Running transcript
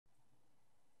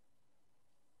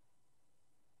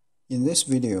In this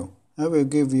video, I will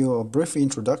give you a brief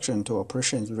introduction to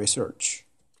operations research.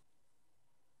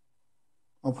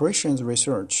 Operations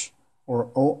research,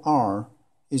 or OR,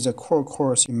 is a core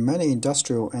course in many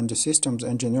industrial and systems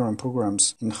engineering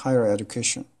programs in higher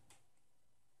education.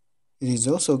 It is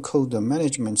also called the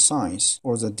management science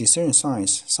or the decision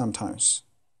science sometimes.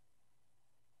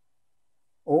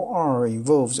 OR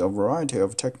involves a variety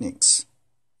of techniques.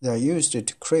 They are used to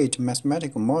create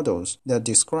mathematical models that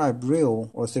describe real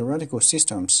or theoretical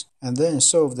systems and then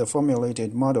solve the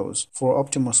formulated models for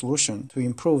optimal solution to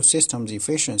improve systems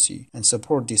efficiency and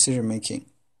support decision-making.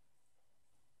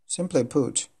 Simply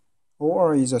put,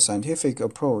 OR is a scientific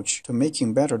approach to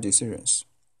making better decisions.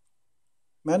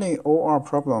 Many OR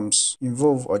problems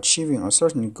involve achieving a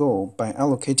certain goal by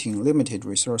allocating limited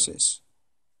resources.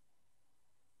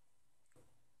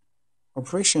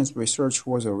 Operations research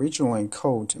was originally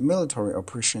called military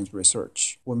operations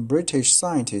research when British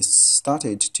scientists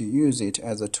started to use it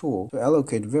as a tool to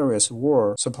allocate various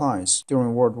war supplies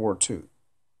during World War II.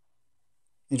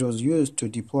 It was used to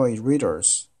deploy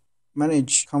raiders,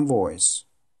 manage convoys,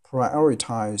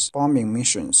 prioritize bombing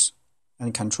missions,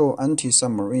 and control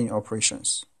anti-submarine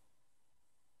operations.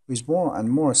 With more and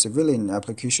more civilian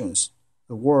applications,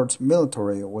 the word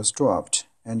military was dropped,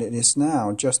 and it is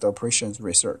now just operations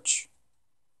research.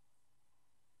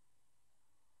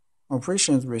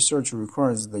 Operations research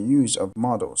requires the use of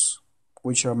models,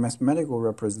 which are mathematical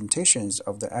representations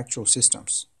of the actual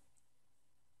systems.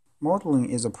 Modeling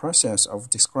is a process of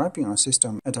describing a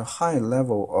system at a high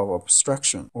level of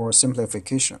abstraction or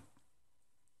simplification.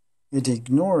 It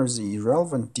ignores the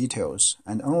irrelevant details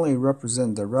and only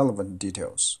represents the relevant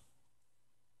details.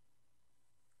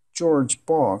 George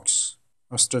Box,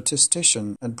 a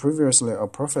statistician and previously a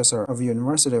professor of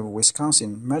University of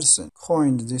Wisconsin Medicine,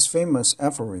 coined this famous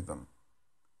aphorism: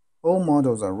 "All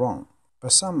models are wrong,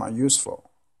 but some are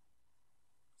useful."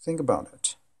 Think about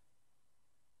it.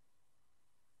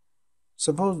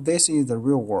 Suppose this is the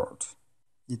real world.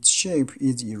 Its shape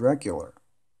is irregular.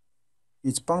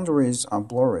 Its boundaries are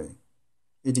blurry.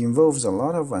 It involves a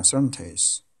lot of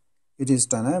uncertainties. It is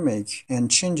dynamic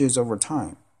and changes over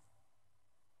time.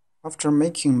 After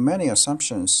making many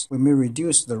assumptions, we may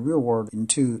reduce the real world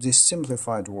into this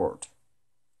simplified world.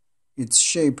 Its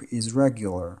shape is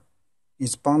regular.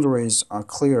 Its boundaries are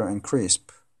clear and crisp.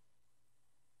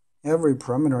 Every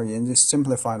parameter in this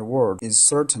simplified world is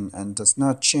certain and does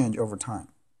not change over time.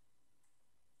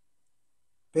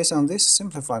 Based on this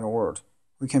simplified world,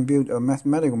 we can build a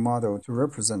mathematical model to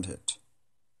represent it.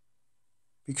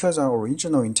 Because our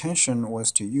original intention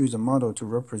was to use a model to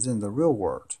represent the real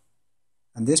world,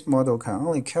 and this model can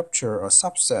only capture a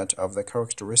subset of the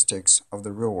characteristics of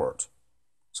the real world,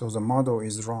 so the model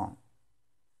is wrong.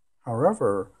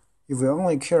 However, if we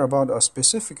only care about a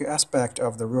specific aspect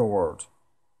of the real world,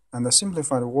 and the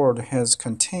simplified world has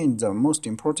contained the most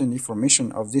important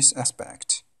information of this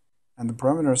aspect, and the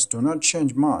parameters do not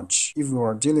change much if we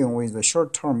are dealing with the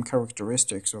short-term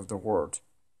characteristics of the world,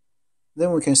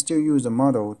 then we can still use the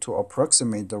model to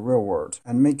approximate the real world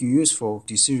and make useful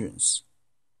decisions.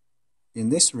 In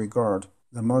this regard,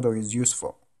 the model is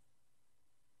useful.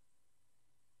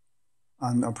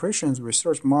 An operations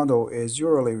research model is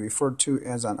usually referred to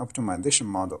as an optimization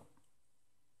model.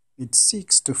 It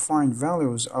seeks to find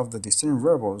values of the decision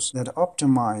variables that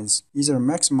optimize, either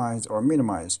maximize or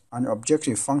minimize, an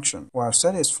objective function while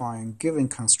satisfying given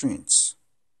constraints.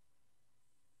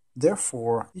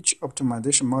 Therefore, each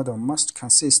optimization model must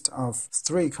consist of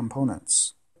three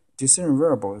components: decision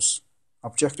variables,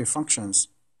 objective functions,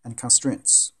 and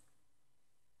constraints.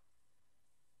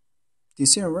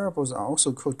 Decision variables are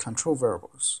also called control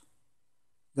variables.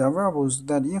 They are variables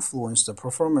that influence the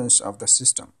performance of the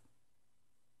system.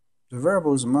 The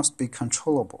variables must be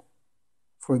controllable.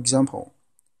 For example,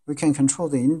 we can control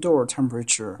the indoor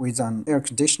temperature with an air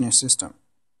conditioning system,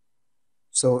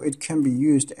 so it can be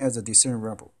used as a decision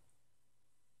variable.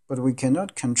 But we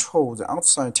cannot control the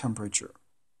outside temperature,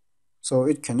 so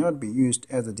it cannot be used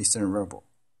as a decision variable.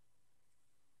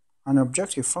 An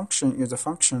objective function is a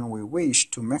function we wish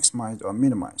to maximize or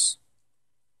minimize.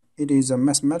 It is a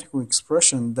mathematical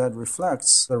expression that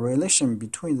reflects the relation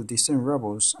between the decision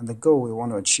variables and the goal we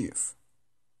want to achieve.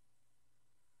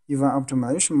 If an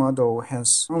optimization model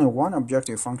has only one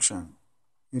objective function,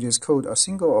 it is called a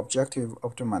single objective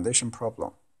optimization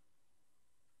problem.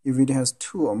 If it has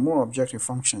two or more objective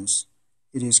functions,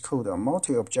 it is called a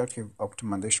multi-objective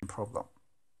optimization problem.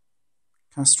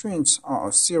 Constraints are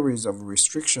a series of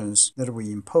restrictions that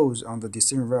we impose on the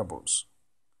decision variables.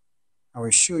 I will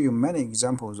show you many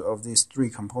examples of these three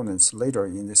components later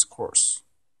in this course.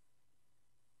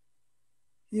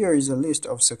 Here is a list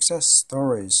of success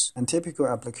stories and typical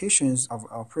applications of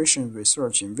operations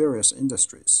research in various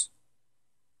industries.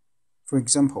 For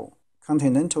example,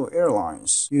 Continental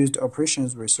Airlines used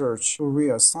operations research to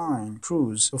reassign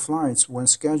crews to flights when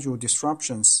schedule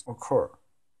disruptions occur.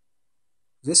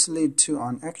 This led to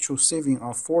an actual saving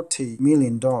of $40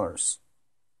 million.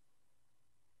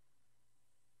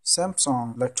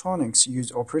 Samsung Electronics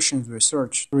used operations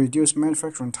research to reduce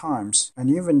manufacturing times and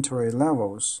inventory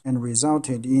levels and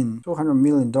resulted in $200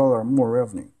 million more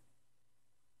revenue.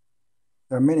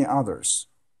 There are many others.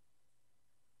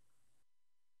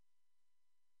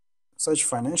 Such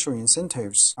financial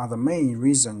incentives are the main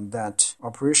reason that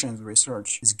operations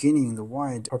research is gaining the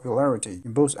wide popularity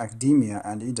in both academia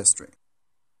and industry.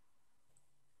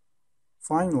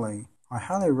 Finally, I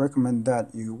highly recommend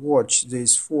that you watch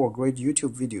these 4 great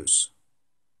YouTube videos.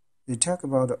 They talk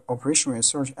about the operations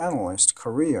research analyst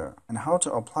career and how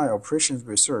to apply operations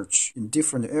research in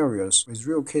different areas with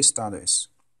real case studies.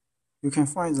 You can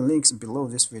find the links below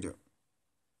this video.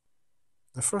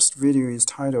 The first video is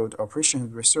titled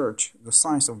Operations Research, The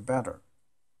Science of Better.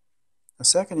 The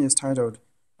second is titled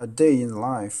A Day in the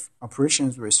Life,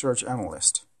 Operations Research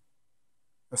Analyst.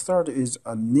 The third is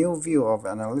A New View of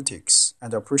Analytics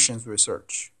and Operations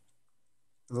Research.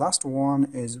 The last one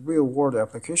is Real-World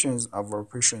Applications of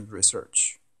Operations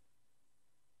Research.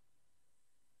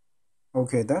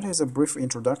 Okay, that is a brief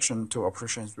introduction to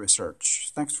operations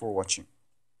research. Thanks for watching.